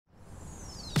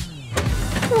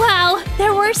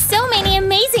were so many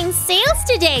amazing sales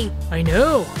today! I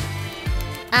know.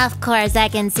 Of course I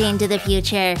can see into the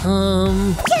future.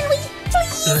 Can we,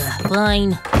 please?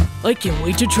 Fine. I can't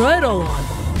wait to try it all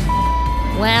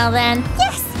on. Well then.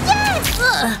 Yes! Yes!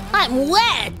 I'm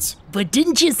wet! But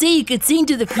didn't you say you could see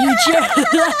into the future?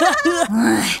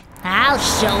 I'll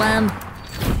show him.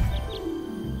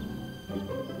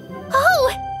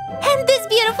 Oh! And this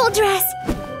beautiful dress!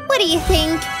 What do you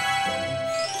think?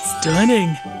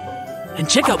 Stunning! And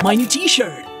check out my new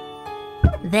t-shirt!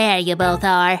 There you both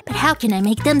are. But how can I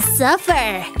make them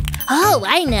suffer? Oh,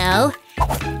 I know!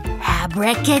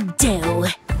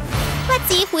 Abracadoo! Let's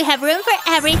see if we have room for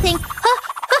everything.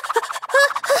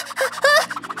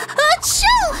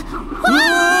 Achoo!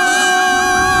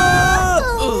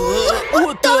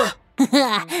 What the?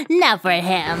 Not for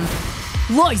him.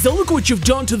 Liza, look what you've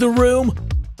done to the room!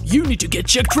 You need to get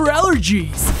checked for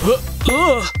allergies!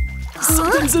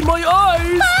 Something's in my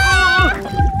eyes!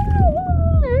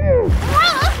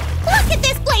 Look at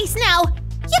this place now!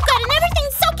 You've gotten everything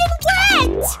soaking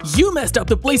wet! You messed up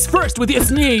the place first with your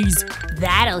sneeze!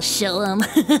 That'll show him.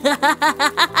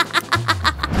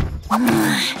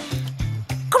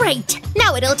 Great!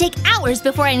 Now it'll take hours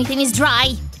before anything is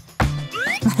dry.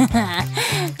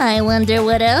 I wonder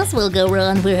what else will go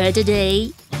wrong for her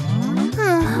today.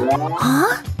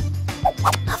 Huh?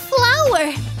 A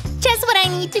flower! Just what I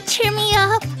need to cheer me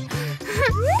up.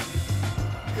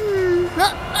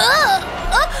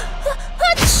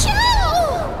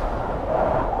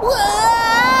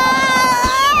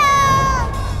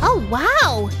 Oh,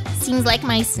 wow! Seems like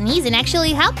my sneezing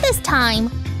actually helped this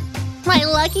time. My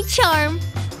lucky charm.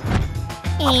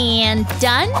 And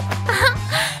done?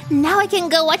 Now I can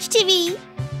go watch TV.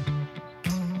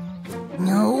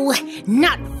 No,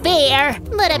 not fair.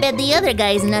 But I bet the other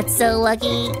guy's not so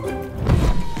lucky.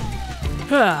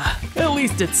 At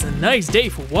least it's a nice day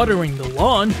for watering the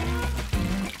lawn.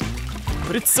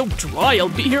 But it's so dry, I'll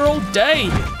be here all day.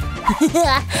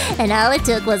 And all it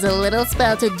took was a little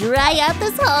spell to dry out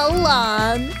this whole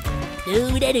lawn.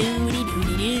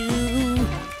 Doo-da-doo-dee-doo-dee-doo.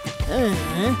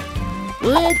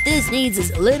 What this needs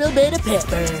is a little bit of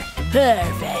pepper.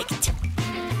 Perfect.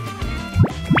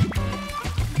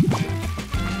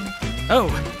 Oh,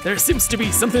 there seems to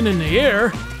be something in the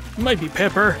air. Might be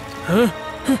pepper. Huh?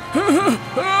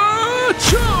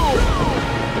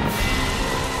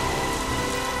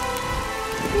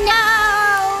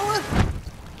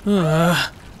 No!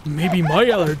 Maybe my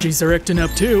allergies are acting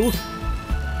up too.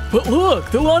 But look,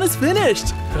 the lawn is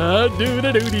finished.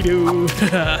 Doo-da-doo-dee-doo.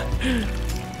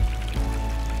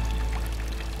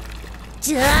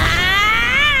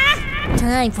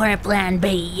 Time for a plan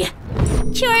B.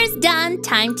 Chores done,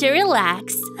 time to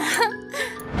relax.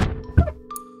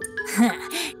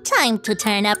 Time to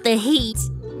turn up the heat.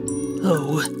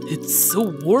 Oh, it's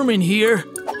so warm in here,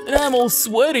 and I'm all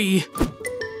sweaty.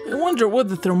 I wonder what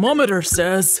the thermometer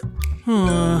says.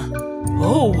 Oh.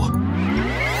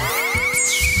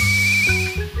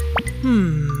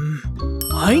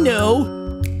 I know.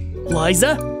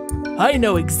 Liza, I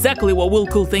know exactly what will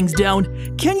cool things down.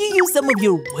 Can you use some of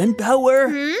your wind power?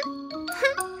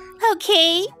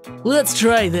 Okay. Let's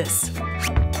try this.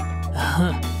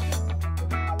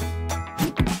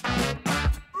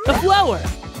 A flower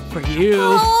for you.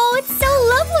 Oh, it's so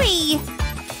lovely.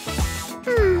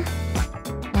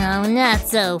 Oh, not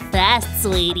so fast,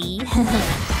 sweetie.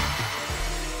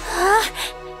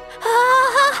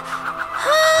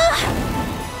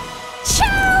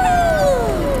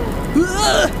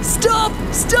 Stop!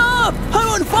 Stop! I'm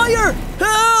on fire!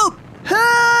 Help!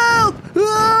 Help!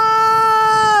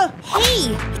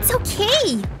 Hey, it's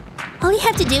okay. All you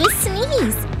have to do is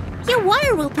sneeze. Your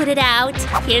water will put it out.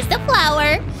 Here's the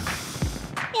flower.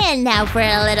 And now for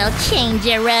a little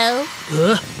change-a-row.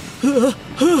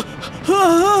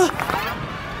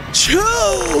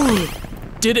 Choo!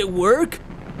 Did it work?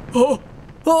 Oh!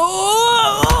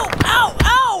 Ow!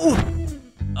 Ow!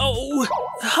 Oh!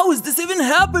 How is this even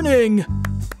happening?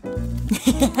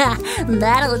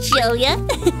 That'll show ya.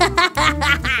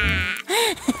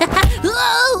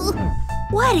 Whoa!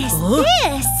 What is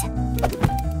this?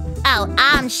 Oh,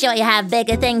 I'm sure you have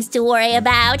bigger things to worry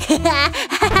about.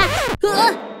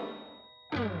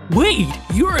 Wait,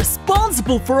 you're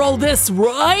responsible for all this,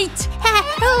 right?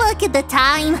 Look at the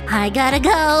time. I gotta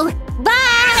go.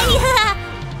 Bye!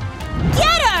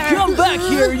 Get her! Come back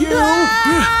here, you!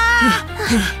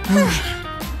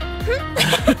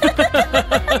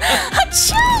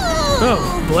 Achoo!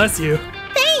 Oh, bless you.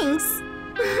 Thanks.